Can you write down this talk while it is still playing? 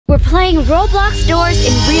We're playing Roblox doors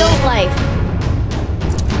in real life.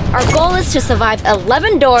 Our goal is to survive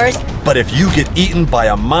 11 doors. But if you get eaten by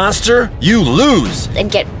a monster, you lose.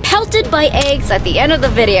 And get pelted by eggs at the end of the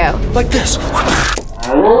video. Like this.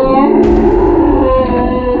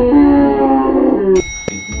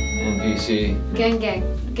 NPC. Gang, gang,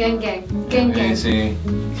 gang, gang, gang, gang.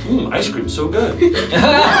 NPC. Ice cream's so good.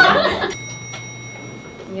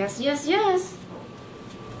 Yes, yes, yes.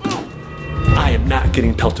 I am not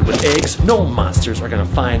getting pelted with eggs. No monsters are gonna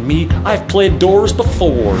find me. I've played doors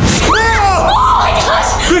before. Oh my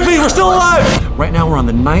gosh! Quickly, we're still alive! Right now we're on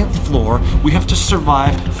the 9th floor. We have to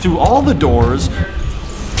survive through all the doors. What?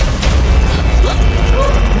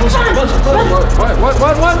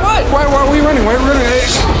 Why are we running? Why are we running?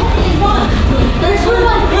 There's one.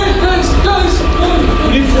 Guys!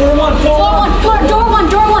 We need floor one.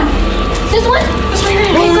 Door one. This one? Oh,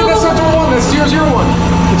 that's not door one. That's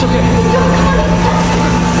 001. It's okay.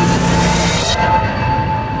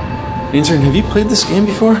 Intern, have you played this game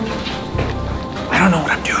before? I don't know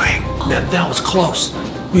what I'm doing. Man, that was close.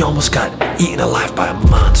 We almost got eaten alive by a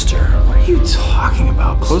monster. What are you talking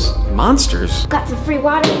about? Close monsters? Got some free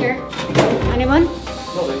water here. Anyone?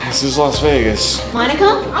 This is Las Vegas. Wanna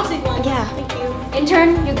come? I'll take one. Yeah. Thank you.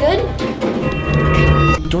 Intern, you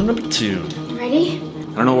good? Door number 2. Ready?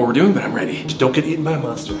 I don't know what we're doing, but I'm ready. Just don't get eaten by a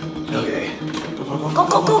monster. Okay.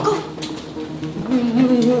 Go.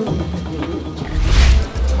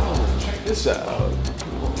 Check this out.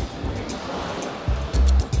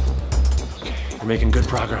 We're making good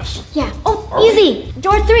progress. Yeah. Oh, easy.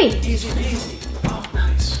 Door 3. Easy peasy. Oh,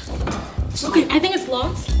 nice. Okay, I think it's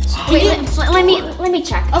locked. Wait, let me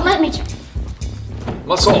check. Oh, let me check.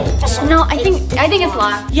 Muscle. No, I think it's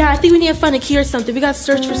locked. Yeah, I think we need to find a key or something. We gotta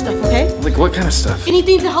search for stuff, okay? Like what kind of stuff?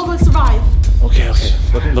 Anything to help us survive. Okay.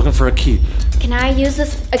 Looking for a key. Can I use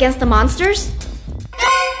this against the monsters?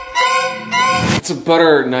 It's a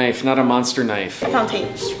butter knife, not a monster knife. I found tape.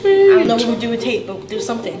 I don't know what we do with tape, but there's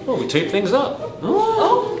something. Oh, we tape things up.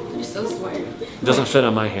 Oh, you're so smart. It doesn't fit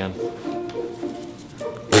on my hand.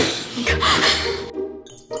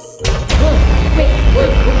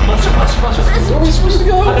 Monster. Where are we supposed to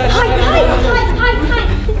go? Hide.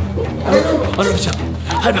 Under the chair.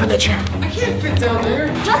 Hide behind that chair. I can't fit down there.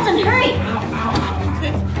 Justin, hurry!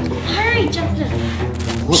 Hurry, Justin.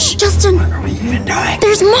 Shh, Justin. What are we even doing?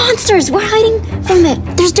 There's monsters. We're hiding from it.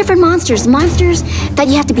 There's different monsters. Monsters that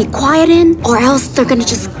you have to be quiet in, or else they're gonna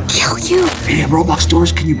just kill you. Hey, in Roblox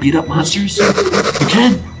doors, can you beat up monsters? You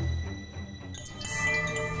can.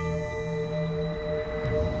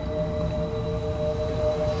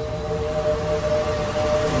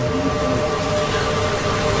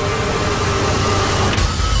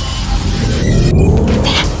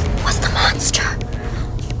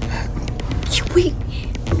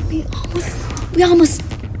 We almost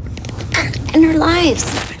in our lives.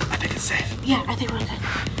 I think it's safe. Yeah, I think we're good.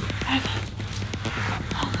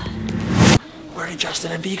 Where did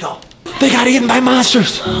Justin and V go? They got eaten by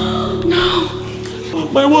monsters. No.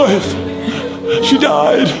 My wife. She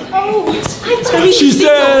died. Oh, She's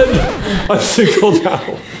dead. I'm single now.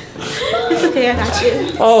 it's okay, I got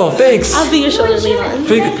you. Oh, thanks. I'll be your shoulder lean on.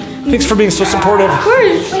 Thanks for being so supportive. Of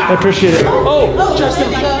course. I appreciate it. Oh,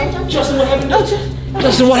 Justin, what happened?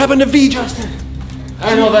 Justin, what happened to V, Justin?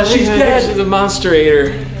 I don't know that She's dead. She's the monster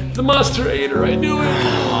eater. The monster ate her, I knew it.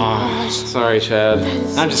 Oh, sorry, Chad.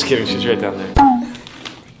 I'm just kidding. She's right down there.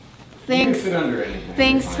 Thanks. Fit under anything.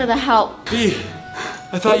 Thanks for the help. V,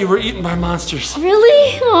 I thought you were eaten by monsters.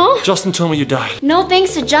 Really? Oh. Justin told me you died. No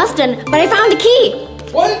thanks to Justin, but I found a key.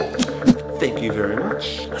 What? Thank you very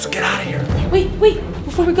much. Let's get out of here. Wait.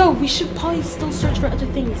 Before we go, we should probably still search for other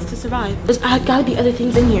things to survive. There's gotta be other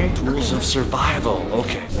things in here. Rules of survival.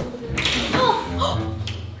 Okay. Oh,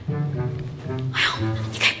 I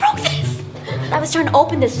think I broke this. I was trying to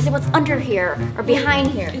open this to see what's under here or behind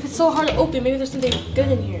here. If it's so hard to open, maybe there's something good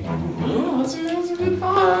in here. Oh, that's a good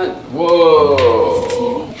thought.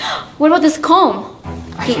 Whoa. What about this comb?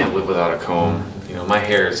 I can't live without a comb. You know, my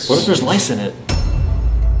hair is... What if there's lice in it?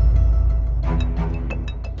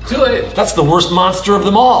 Too late. That's the worst monster of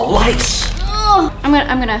them all. Lice. Oh, I'm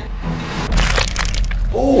gonna.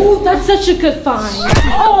 Oh, that's such a good find.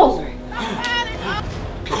 Oh.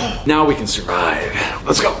 Now we can survive.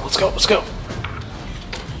 Let's go.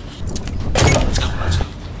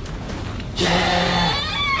 Yeah.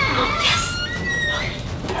 Yes.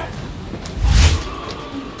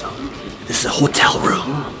 This is a hotel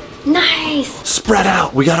room. Nice. Spread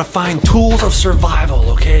out. We gotta find tools of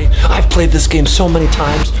survival, okay? I've played this game so many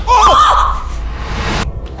times. Oh!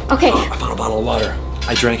 Okay. I found a bottle of water.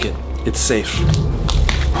 I drank it. It's safe.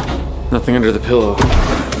 Nothing under the pillow.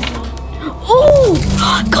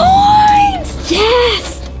 Oh, coins!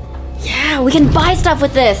 Yes! Yeah, we can buy stuff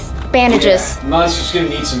with this. Bandages. Yeah, Monster's gonna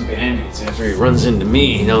need some bandaids after he runs into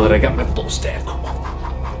me, now that I got my bull staff.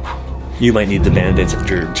 You might need the bandaids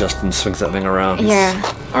after Justin swings that thing around. Yeah.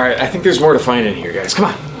 Alright, I think there's more to find in here, guys. Come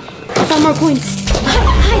on. I found more coins.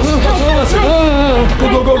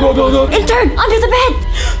 Go. Intern, under the bed!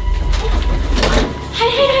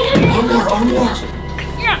 Hide. Arm.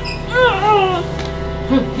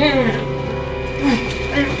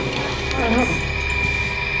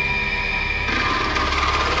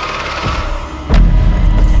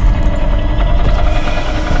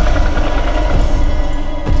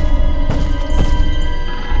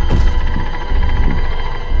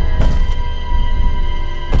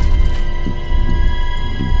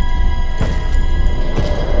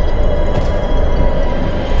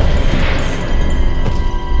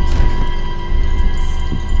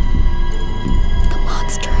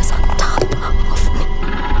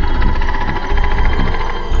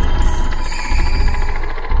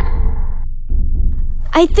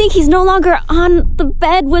 I think he's no longer on the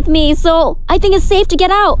bed with me, so I think it's safe to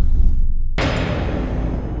get out.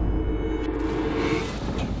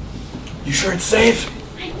 You sure it's safe?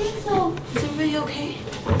 I think so. Is everybody okay?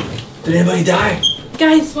 Did anybody die?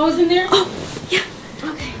 Guys, what was in there? Oh, yeah.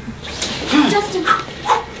 Okay. Justin.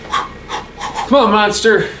 Come on,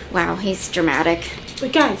 Monster. Wow, he's dramatic.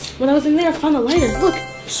 But guys, when I was in there, I found a lighter. Look.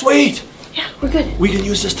 Sweet! Yeah, we're good. We can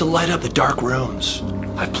use this to light up the dark rooms.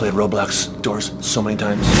 I've played Roblox DOORS so many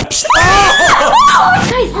times. Guys,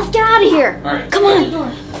 let's get out of here. All right. Come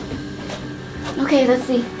on. Okay, let's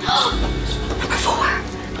see. Number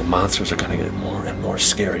 4. The monsters are gonna get more and more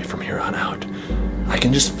scary from here on out. I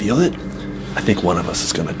can just feel it. I think one of us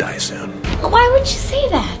is gonna die soon. Why would you say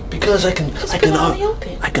that? Because I can out in the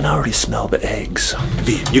open. I can already smell the eggs.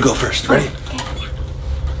 V, you go first. Ready?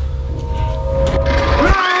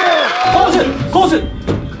 Close it!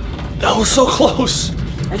 That was so close.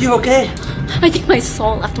 Are you okay? I think my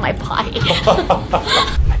soul left my body.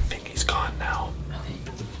 I think he's gone now.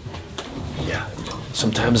 Yeah.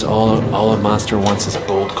 Sometimes all a monster wants is a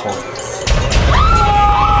gold coin.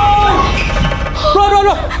 Run!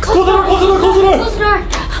 Close the door! Close the door.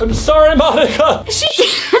 I'm sorry, Monica. Is she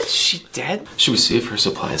dead? Is she dead? Should we see if her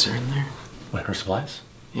supplies are in there? What, her supplies?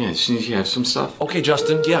 Yeah, she have some stuff. Okay,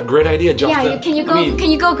 Justin. Yeah, great idea, Justin. Yeah, can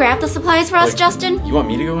you go grab the supplies for us, Justin? You want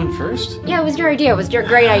me to go in first? Yeah, it was your idea. It was your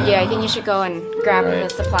great idea. I think you should go and grab Right. the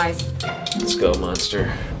supplies. Let's go,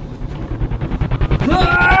 Monster.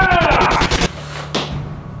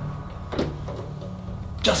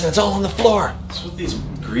 Justin, it's all on the floor. What's with these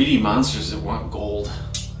greedy monsters that want gold?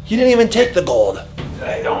 You didn't even take the gold.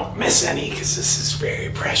 I don't miss any because this is very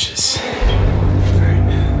precious. Alright,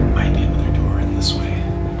 there might be another door in this way.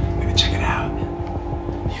 I'm gonna check it out.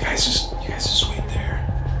 You guys just wait there.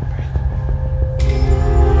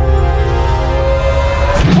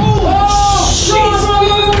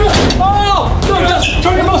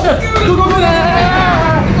 Turn your mouse down. Go.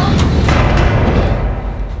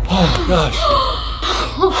 Oh gosh.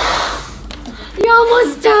 You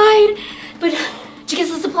almost died. But did you get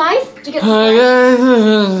the supplies? Did you get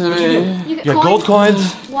you Yeah, gold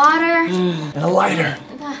coins water. and a lighter.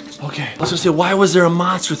 Okay, let's just see. Why was there a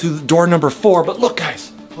monster through the door number 4? But look,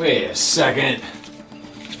 guys. Wait a second.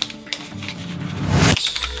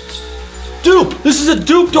 Dupe! This is a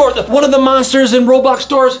dupe door. One of the monsters in Roblox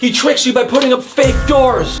DOORS, he tricks you by putting up fake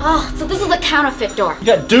doors. Oh, so this is a counterfeit door. You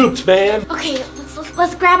got duped, man. Okay,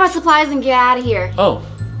 let's grab our supplies and get out of here. Oh,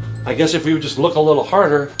 I guess if we would just look a little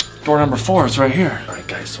harder, door number 4 is right here. All right,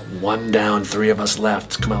 guys, so 1 down, 3 of us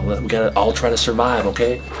left. Come on, we gotta all try to survive,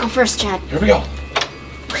 okay? Go first, Chad. Here we go.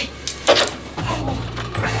 Okay.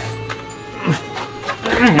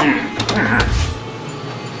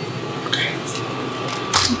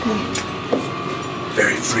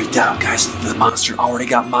 Very freaked out, guys. The monster already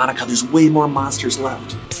got Monica. There's way more monsters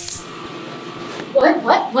left.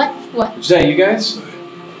 What? Is that you guys?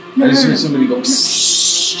 I just heard somebody go.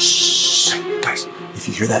 Guys, if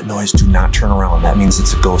you hear that noise, do not turn around. That means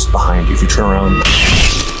it's a ghost behind you. If you turn around...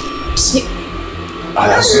 Oh,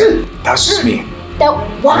 that's just me.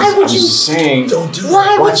 Why I would was you? just saying. Don't do that.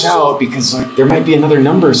 Why would Watch you? out, because like there might be another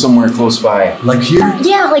number somewhere close by. Like here?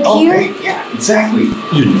 Yeah, like Oh, here. right, yeah, exactly.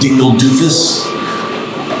 You dingle doofus.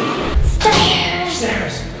 Stairs.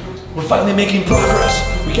 Stairs. We're finally making progress.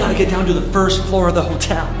 We gotta get down to the first floor of the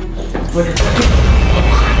hotel. Look,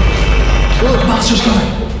 the monster's coming.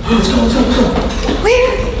 Let's go.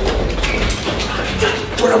 Where?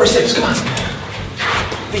 Door number 6, come on.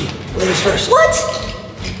 V, ladies first. What?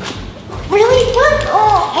 Really? What?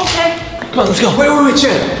 Oh, okay. Come on, let's go. Wait,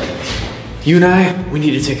 Chad. You and I, we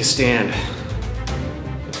need to take a stand.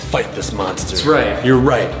 fight this monster. That's right. You're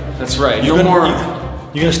right. That's right. You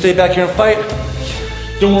gonna stay back here and fight?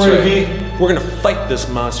 Don't worry, right. V. We're gonna fight this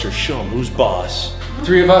monster. Show him who's boss.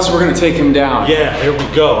 3 of us, we're gonna take him down. Yeah, here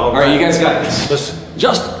we go. All right, you guys got this. Listen,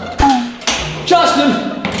 Justin!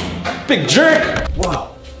 Big jerk! Whoa.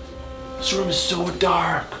 This room is so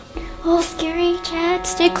dark. Oh, scary, Chad.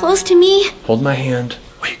 Stay close to me. Hold my hand.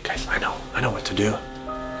 Wait, guys, I know what to do.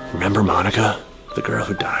 Remember Monica? The girl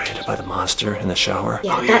who died by the monster in the shower?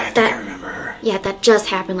 Yeah, Oh yeah, I think I remember her. Yeah, that just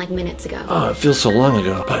happened like minutes ago. Oh, it feels so long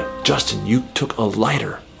ago. But Justin, you took a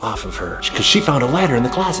lighter off of her because she found a lighter in the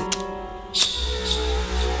closet.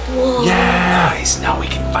 Whoa. Yeah. Nice. Now we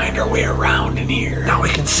can find our way around in here. Now we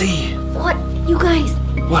can see. What? You guys,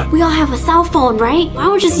 What? we all have a cell phone, right? Why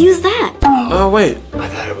don't we just use that? Oh, wait. I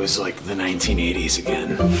thought it was like the 1980s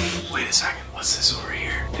again. Wait a second. What's this over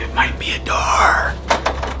here? It might be a door.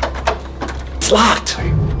 It's locked.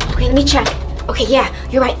 Okay, let me check. Okay, yeah,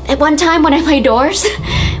 you're right. At one time when I play doors,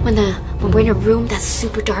 when we're in a room that's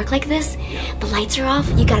super dark like this, the lights are off,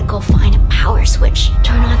 you gotta go find a power switch.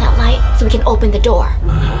 Turn on that light so we can open the door.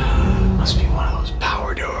 Must be one of those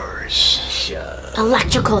power doors.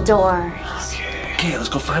 Electrical door. Okay, let's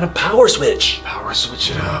go find a power switch. Power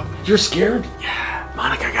switch it up. You're scared? Yeah,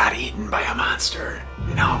 Monica got eaten by a monster.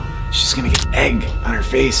 You know, she's gonna get egg on her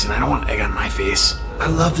face, and I don't want egg on my face. I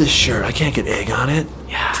love this shirt. I can't get egg on it.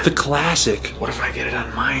 Yeah. It's the classic. What if I get it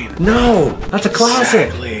on mine? No, that's a classic.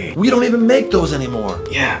 Exactly. We don't even make those anymore.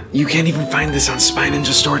 Yeah, you can't even find this on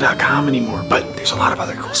SpineNinjaStore.com anymore, but there's a lot of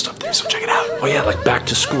other cool stuff there, so check it out. Oh yeah, like back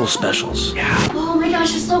to school specials. Yeah. Oh my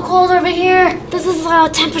gosh, it's so cold over here. This is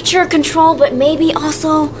temperature control, but maybe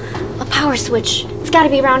also a power switch. It's gotta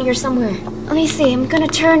be around here somewhere. Let me see, I'm gonna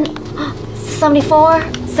turn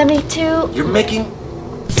 74, 72. You're making...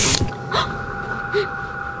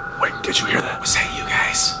 Wait, did you hear that? Was that you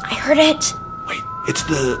guys? I heard it. Wait, it's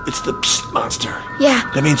the psst monster.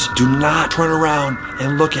 Yeah. That means do not turn around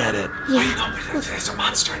and look at it. Yeah. Wait, no, but there's a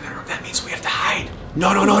monster in the room. That means we have to hide.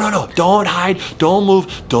 No. Don't hide. Don't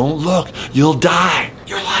move. Don't look. You'll die.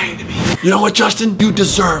 You're lying to me. You know what, Justin? You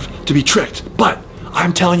deserve to be tricked. But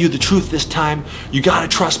I'm telling you the truth this time. You gotta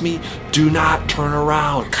trust me. Do not turn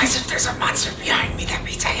around. Guys, if there's a monster behind me, that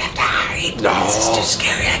means I have to hide. No. This is too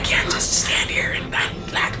scary. I can't just stand here and not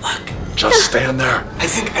look. Just stand there. I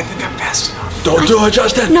think I'm fast enough. Don't do it,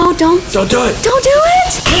 Justin. No, don't. Don't do it. Don't do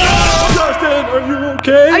it! Justin, are you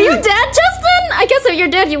okay? Are you dead, Justin? I guess if you're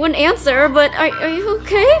dead, you wouldn't answer, but are you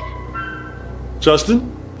okay?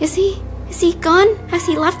 Justin? Is he gone? Has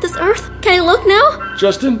he left this earth? Can I look now?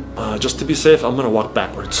 Justin? Just to be safe, I'm gonna walk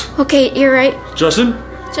backwards. Okay, you're right. Justin?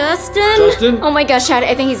 Justin? Justin? Oh my gosh, Chad,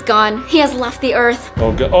 I think he's gone. He has left the earth.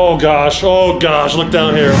 Oh gosh, look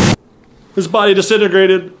down here. His body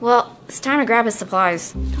disintegrated. Well, it's time to grab his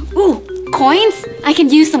supplies. Ooh, coins? I can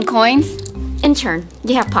use some coins. Intern,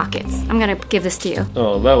 you have pockets. I'm gonna give this to you.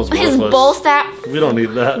 Oh, that was His worthless. bowl staff? We don't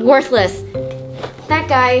need that. Worthless. That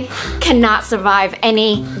guy cannot survive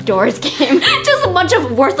any Doors game. Just a bunch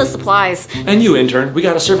of worthless supplies. And you, intern, we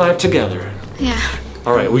gotta survive together. Yeah.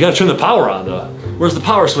 All right, we gotta turn the power on, though. Where's the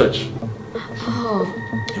power switch? Oh,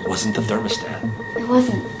 It wasn't the thermostat. it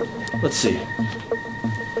wasn't. Let's see.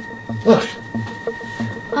 Look.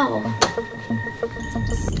 Oh.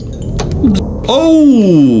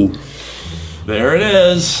 Oh! There it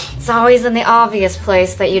is. It's always in the obvious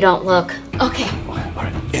place that you don't look. Okay. All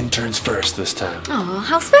right, interns first this time. Oh,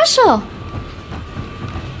 how special.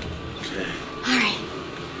 Okay. All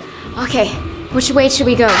right. Okay, which way should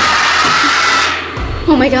we go?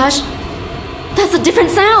 Oh my gosh. That's a different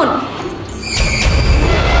sound.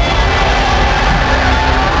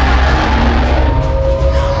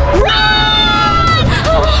 Run!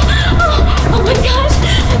 Oh my gosh.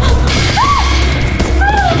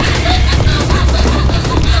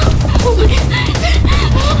 Oh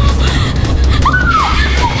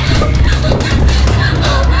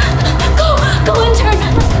my God. Go intern.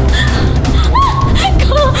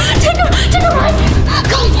 Go, take a ride.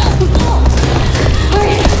 Go.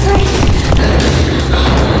 Hurry.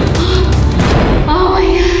 Oh my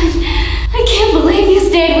gosh. I can't believe you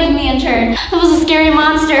stayed with me, intern. That was a scary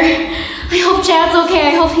monster. I hope Chad's okay.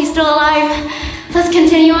 I hope he's still alive. Let's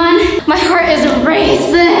continue on. My heart is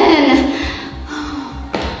racing.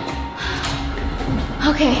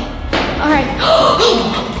 Okay. All right.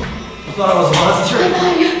 I thought I was a monster.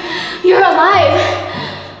 You're alive.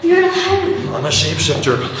 You're alive. I'm a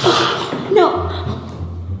shapeshifter. No.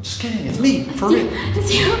 Just kidding, it's me. For real.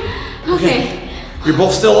 It's you. Okay. You're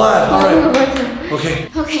both still alive. All right. We're through. Okay.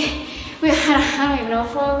 Okay. I don't even know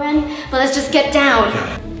if we're in, but let's just get down.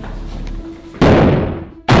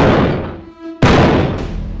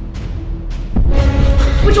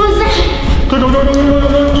 Which one's I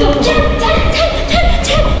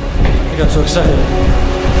got so excited.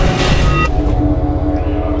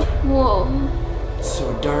 Whoa. It's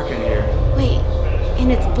so dark in here. Wait,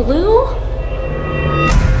 and it's blue?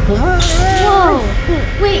 Whoa.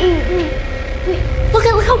 Wait. Look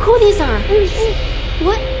how cool these are.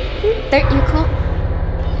 What? You cool?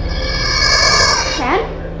 Chad?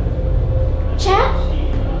 Chad?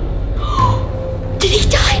 Did he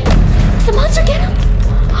die? Did the monster get him?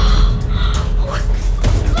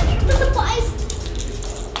 The supplies.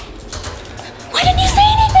 Why didn't you say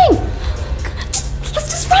anything? Let's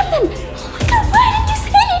just run then. Oh my god, why didn't you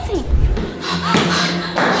say anything?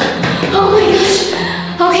 Oh my gosh.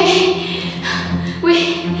 Okay.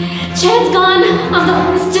 Chad's gone.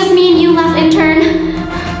 It's just me and you left, intern.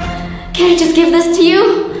 Can I just give this to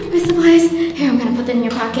you? My supplies. Here, I'm gonna put that in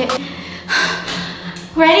your pocket.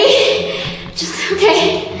 Ready?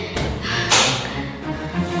 Okay.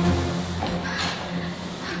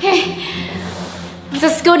 Okay. Let's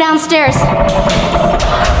just go downstairs. Oh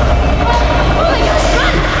my gosh,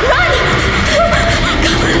 run! Go!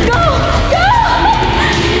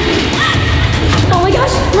 Oh my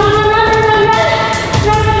gosh, run!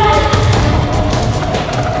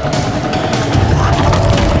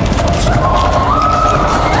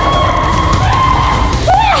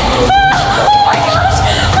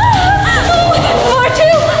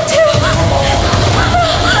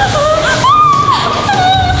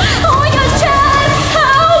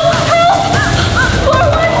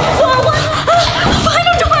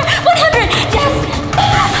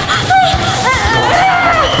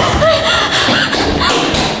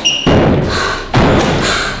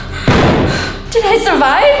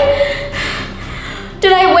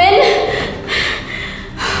 Did I win?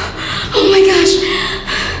 Oh my gosh.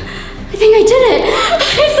 I think I did it.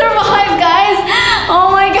 I survived, guys. Oh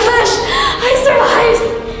my gosh. I survived.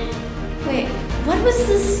 Wait, what was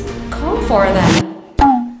this called for then?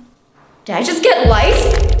 Did I just get life?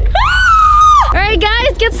 Alright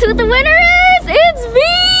guys, guess who the winner is? It's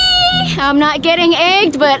me! I'm not getting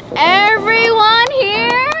egged, but everyone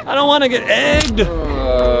here. I don't want to get egged.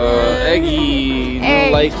 Eggy. No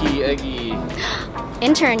likey, eggy.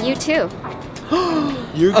 Intern, you too.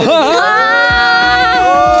 You're All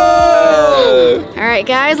right,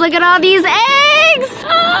 guys, look at all these eggs.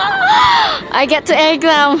 I get to egg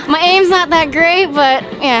them. My aim's not that great, but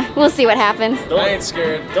yeah, we'll see what happens. I ain't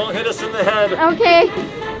scared. Don't hit us in the head. Okay.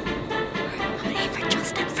 I'm gonna aim for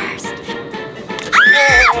Justin first.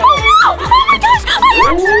 Oh no! Oh my gosh! I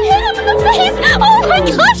actually hit him in the face! Oh my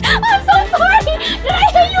gosh! I'm so sorry! Did I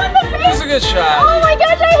hit you in the face? That's a good shot. Oh my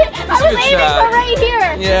gosh! I was aiming for right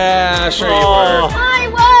here! Yeah, sure you were. I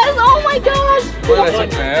was! Oh my gosh! Why did I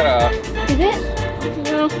take my head off? Is it?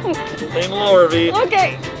 No. Aim lower, V.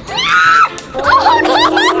 Okay. Oh no!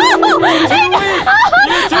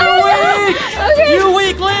 You're too weak! Okay. You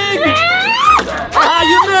weakling!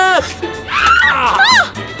 You missed!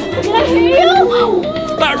 Did I hit you?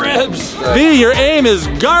 My ribs! V, your aim is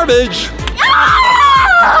garbage!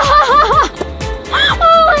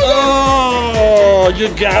 Oh, you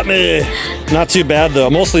got me! Not too bad though,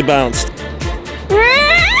 mostly bounced.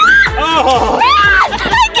 Oh!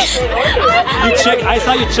 I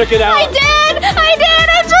saw you check it out. I did!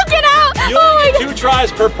 I took it out! You only get 2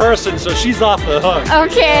 tries per person, so she's off the hook.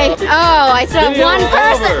 Okay. Oh, I still have Video one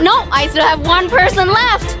person. over. No, I still have one person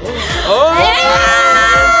left. Oh!